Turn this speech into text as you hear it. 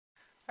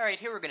Alright,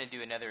 here we're going to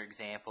do another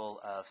example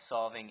of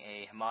solving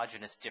a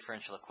homogeneous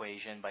differential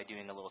equation by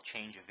doing a little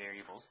change of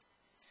variables.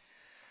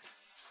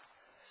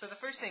 So the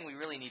first thing we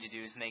really need to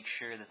do is make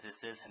sure that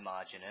this is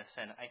homogeneous,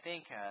 and I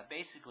think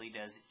basically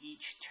does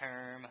each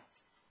term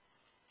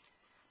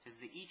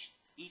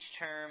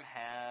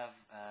have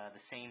the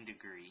same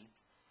degree?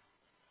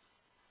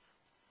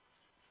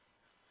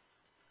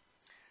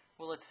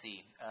 Well, let's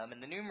see. In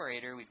the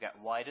numerator we've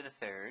got y to the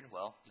third.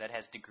 Well, that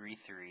has degree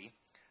 3.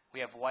 We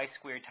have y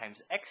squared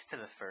times x to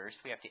the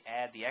first. We have to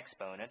add the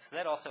exponent, so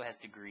that also has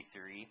degree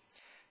 3.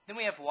 Then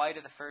we have y to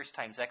the first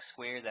times x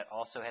squared, that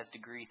also has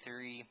degree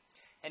 3.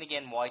 And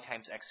again, y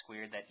times x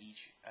squared,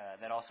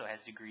 that also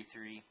has degree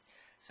 3.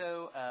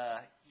 So,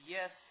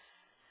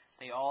 yes,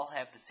 they all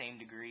have the same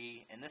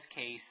degree. In this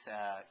case,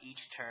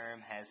 each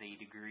term has a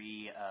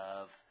degree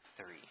of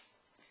 3.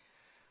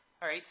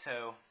 Alright,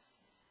 so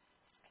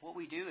what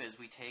we do is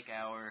we take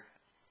our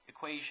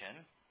equation,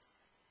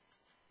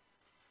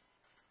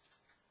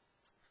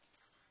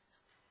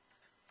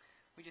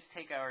 we just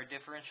take our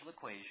differential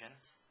equation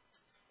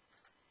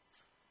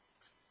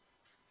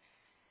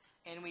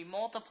and we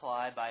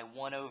multiply by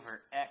 1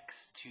 over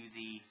x to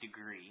the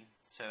degree.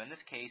 So in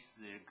this case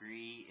the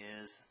degree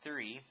is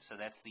 3, so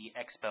that's the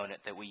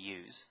exponent that we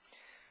use.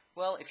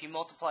 Well, if you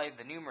multiply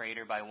the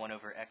numerator by 1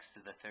 over x to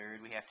the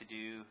third, we have to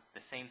do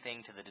the same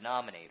thing to the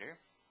denominator.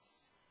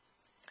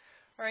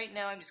 Alright,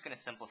 now I'm just going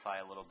to simplify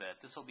a little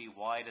bit. This will be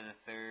y to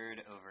the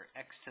third over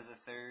x to the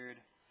third.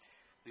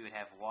 We would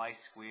have y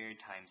squared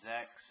times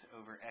x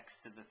over x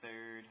to the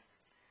third,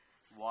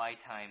 y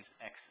times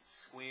x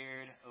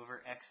squared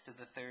over x to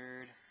the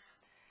third,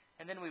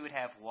 and then we would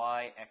have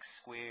y x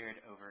squared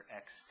over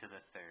x to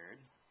the third.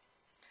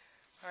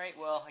 Alright,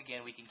 well,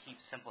 again, we can keep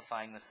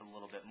simplifying this a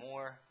little bit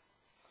more.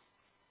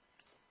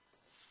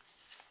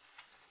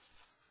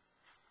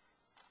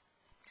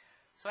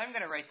 So I'm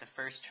going to write the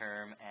first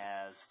term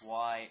as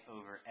y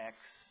over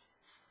x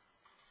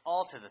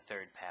all to the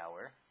third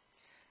power.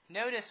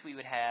 Notice we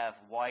would have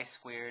y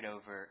squared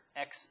over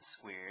x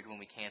squared when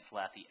we cancel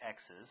out the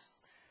x's.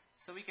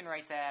 So we can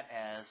write that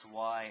as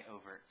y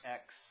over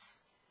x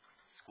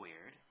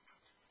squared.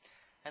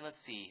 And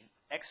let's see,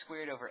 x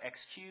squared over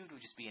x cubed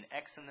would just be an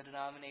x in the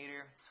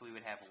denominator, so we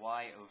would have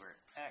y over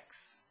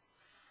x.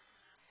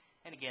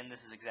 And again,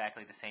 this is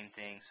exactly the same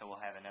thing, so we'll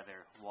have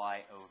another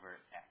y over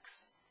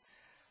x.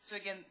 So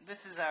again,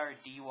 this is our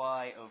dy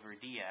over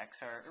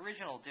dx, our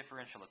original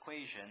differential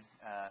equation,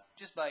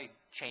 just by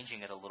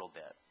changing it a little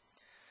bit.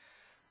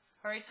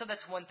 Alright, so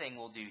that's one thing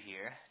we'll do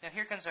here. Now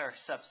here comes our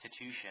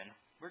substitution.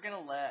 We're going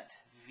to let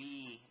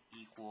v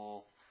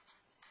equal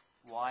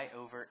y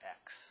over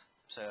x.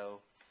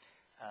 So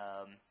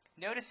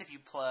notice if you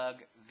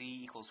plug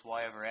v equals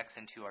y over x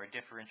into our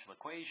differential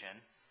equation,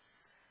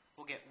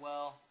 we'll get,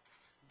 well,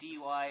 dy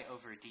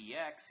over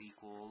dx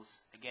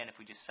equals, again, if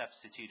we just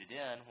substitute it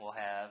in, we'll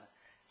have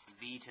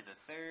v to the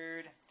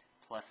third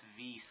plus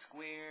v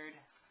squared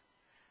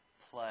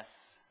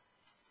plus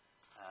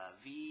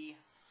v,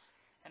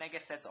 and I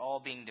guess that's all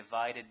being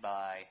divided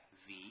by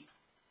v.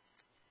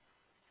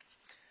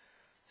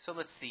 So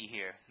let's see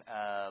here.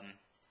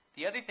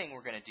 The other thing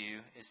we're going to do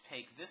is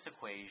take this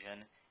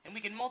equation and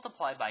we can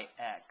multiply by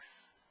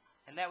x,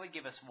 and that would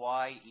give us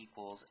y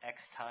equals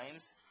x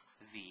times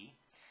v.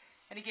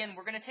 And again,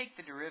 we're going to take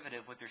the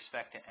derivative with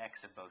respect to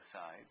x of both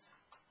sides.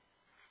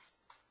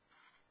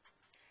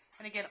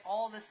 And again,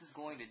 all this is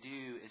going to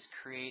do is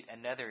create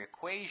another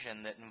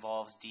equation that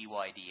involves dy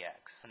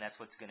dx, and that's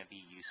what's going to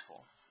be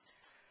useful.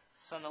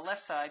 So on the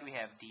left side we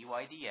have dy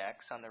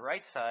dx. On the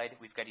right side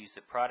we've got to use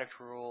the product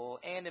rule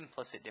and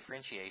implicit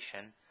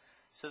differentiation.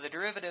 So the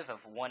derivative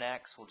of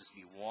 1x will just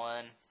be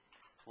 1.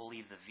 We'll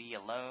leave the v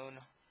alone,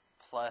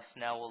 plus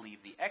now we'll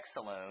leave the x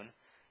alone.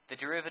 The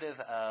derivative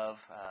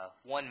of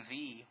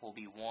 1v will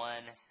be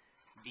 1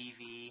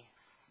 dv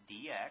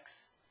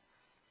dx.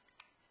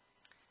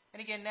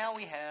 And again, now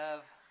we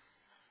have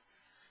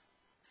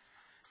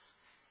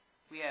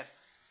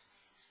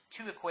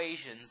two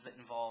equations that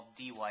involve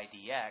dy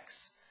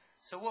dx.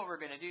 So what we're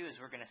going to do is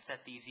we're going to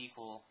set these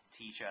equal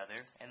to each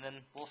other, and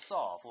then we'll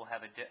solve. We'll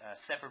have a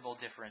separable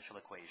differential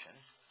equation.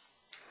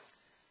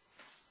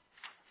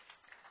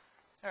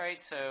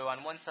 Alright, so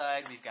on one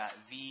side we've got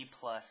v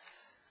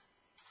plus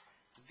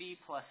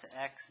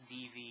x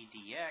dv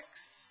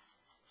dx.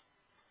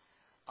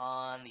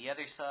 On the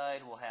other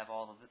side we'll have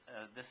all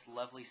of this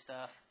lovely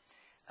stuff.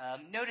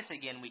 Notice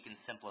again we can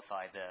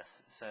simplify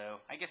this. So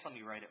I guess let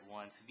me write it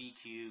once. V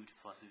cubed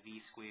plus v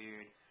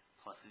squared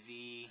plus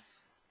v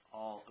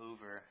all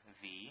over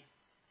v.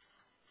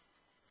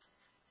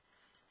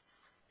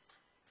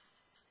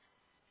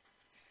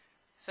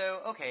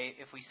 So, okay,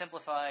 if we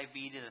simplify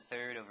v to the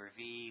third over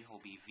v will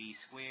be v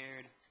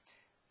squared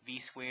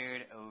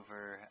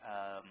over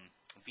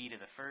v to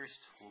the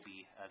first will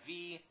be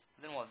v,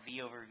 then we'll have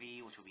v over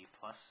v, which will be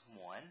plus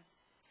 1.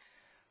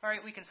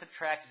 Alright, we can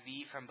subtract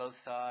v from both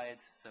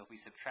sides, so if we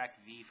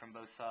subtract v from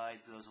both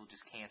sides, those will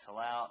just cancel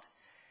out.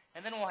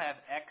 And then we'll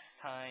have x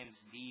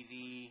times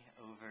dv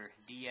over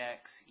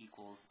dx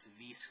equals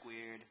v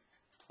squared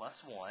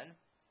plus 1.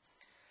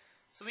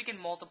 So we can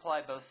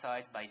multiply both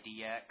sides by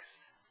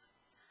dx.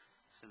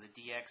 So the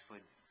dx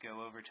would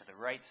go over to the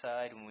right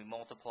side when we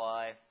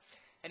multiply.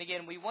 And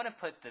again, we want to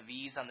put the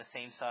v's on the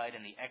same side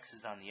and the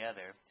x's on the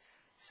other.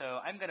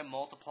 So I'm going to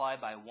multiply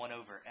by 1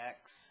 over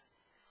x.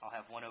 I'll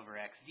have 1 over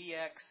x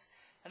dx.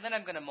 And then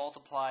I'm going to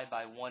multiply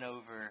by 1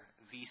 over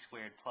v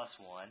squared plus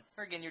 1.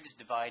 Or again, you're just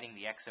dividing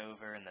the x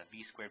over and the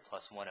v squared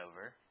plus 1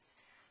 over.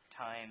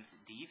 Times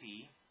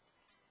dv.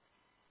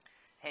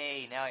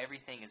 Hey, now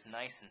everything is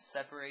nice and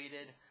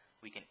separated.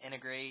 We can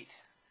integrate.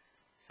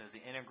 So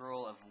the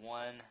integral of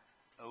 1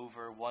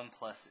 over 1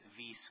 plus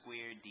v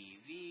squared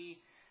dv,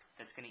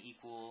 that's going to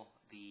equal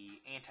the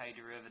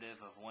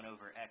antiderivative of 1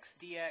 over x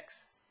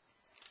dx.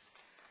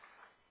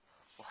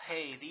 Well,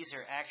 hey, these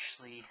are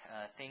actually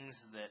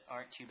things that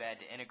aren't too bad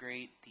to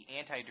integrate. The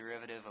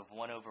antiderivative of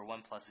 1 over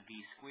 1 plus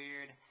v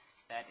squared,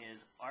 that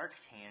is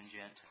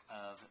arctangent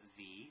of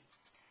v.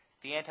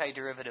 The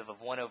antiderivative of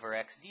 1 over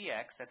x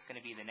dx, that's going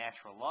to be the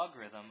natural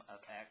logarithm of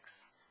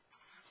x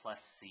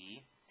plus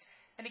c.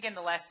 And again,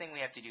 the last thing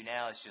we have to do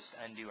now is just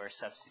undo our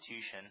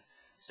substitution.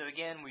 So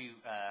again, we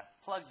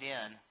plugged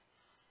in.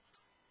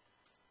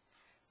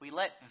 We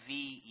let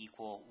v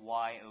equal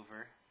y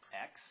over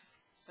x.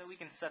 So we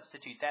can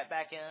substitute that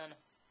back in.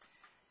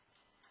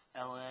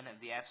 ln of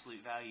the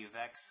absolute value of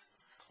x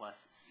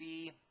plus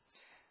c.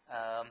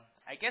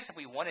 I guess if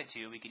we wanted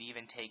to, we could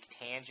even take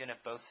tangent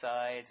of both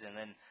sides and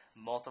then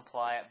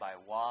multiply it by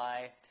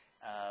y.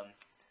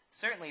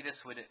 Certainly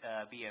this would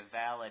be a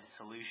valid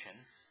solution.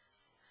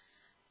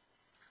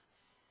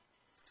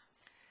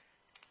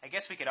 I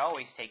guess we could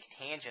always take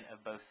tangent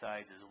of both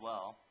sides as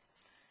well.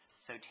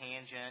 So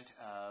tangent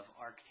of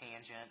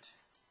arctangent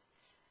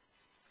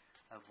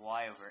of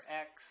y over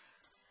x,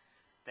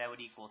 that would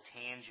equal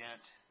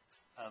tangent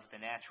of the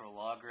natural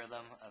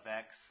logarithm of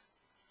x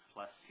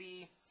plus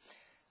c.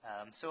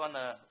 So on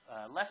the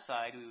left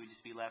side, we would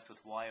just be left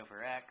with y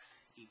over x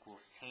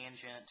equals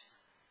tangent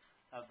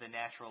of the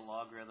natural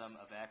logarithm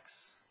of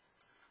x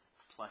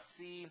plus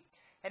c.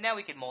 And now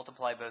we can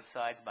multiply both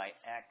sides by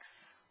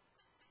x.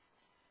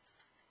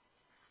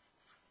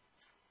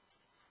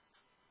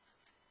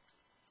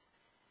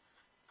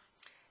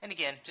 And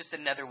again, just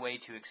another way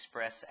to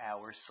express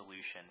our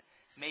solution.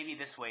 Maybe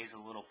this way is a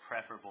little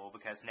preferable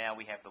because now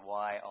we have the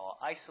y all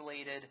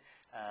isolated.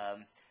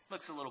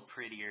 Looks a little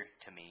prettier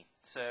to me.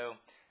 So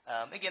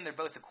again, they're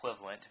both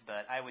equivalent,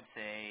 but I would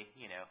say,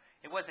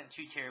 it wasn't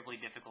too terribly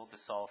difficult to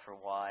solve for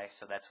y,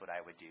 so that's what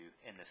I would do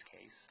in this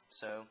case.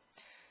 So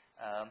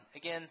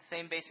again,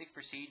 same basic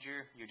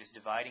procedure. You're just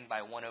dividing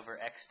by 1 over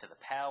x to the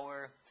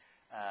power.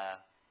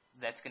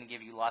 That's going to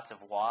give you lots of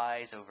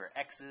y's over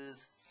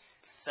x's.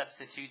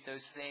 Substitute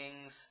those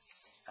things.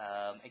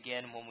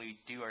 Again, when we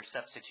do our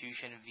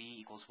substitution, v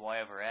equals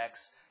y over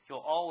x, you'll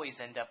always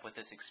end up with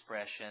this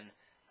expression,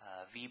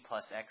 v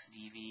plus x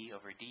dv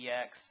over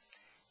dx.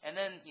 And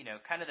then,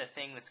 kind of the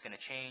thing that's going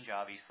to change,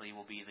 obviously,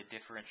 will be the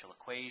differential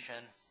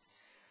equation.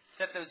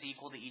 Set those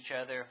equal to each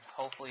other.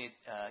 Hopefully,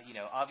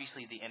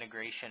 obviously the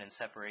integration and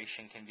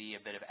separation can be a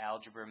bit of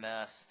algebra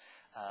mess.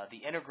 The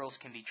integrals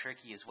can be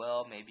tricky as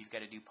well. Maybe you've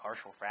got to do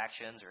partial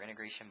fractions or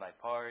integration by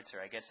parts, or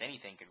I guess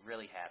anything could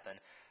really happen.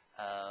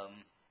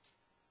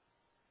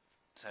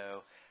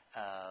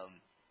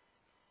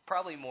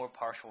 Probably more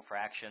partial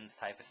fractions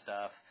type of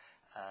stuff.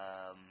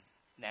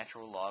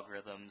 Natural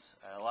logarithms,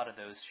 a lot of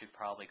those should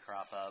probably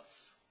crop up.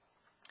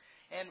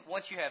 And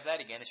once you have that,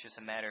 again, it's just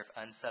a matter of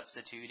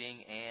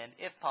unsubstituting, and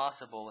if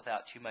possible,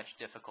 without too much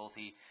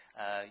difficulty,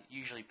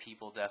 usually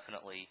people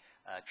definitely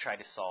try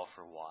to solve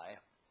for y.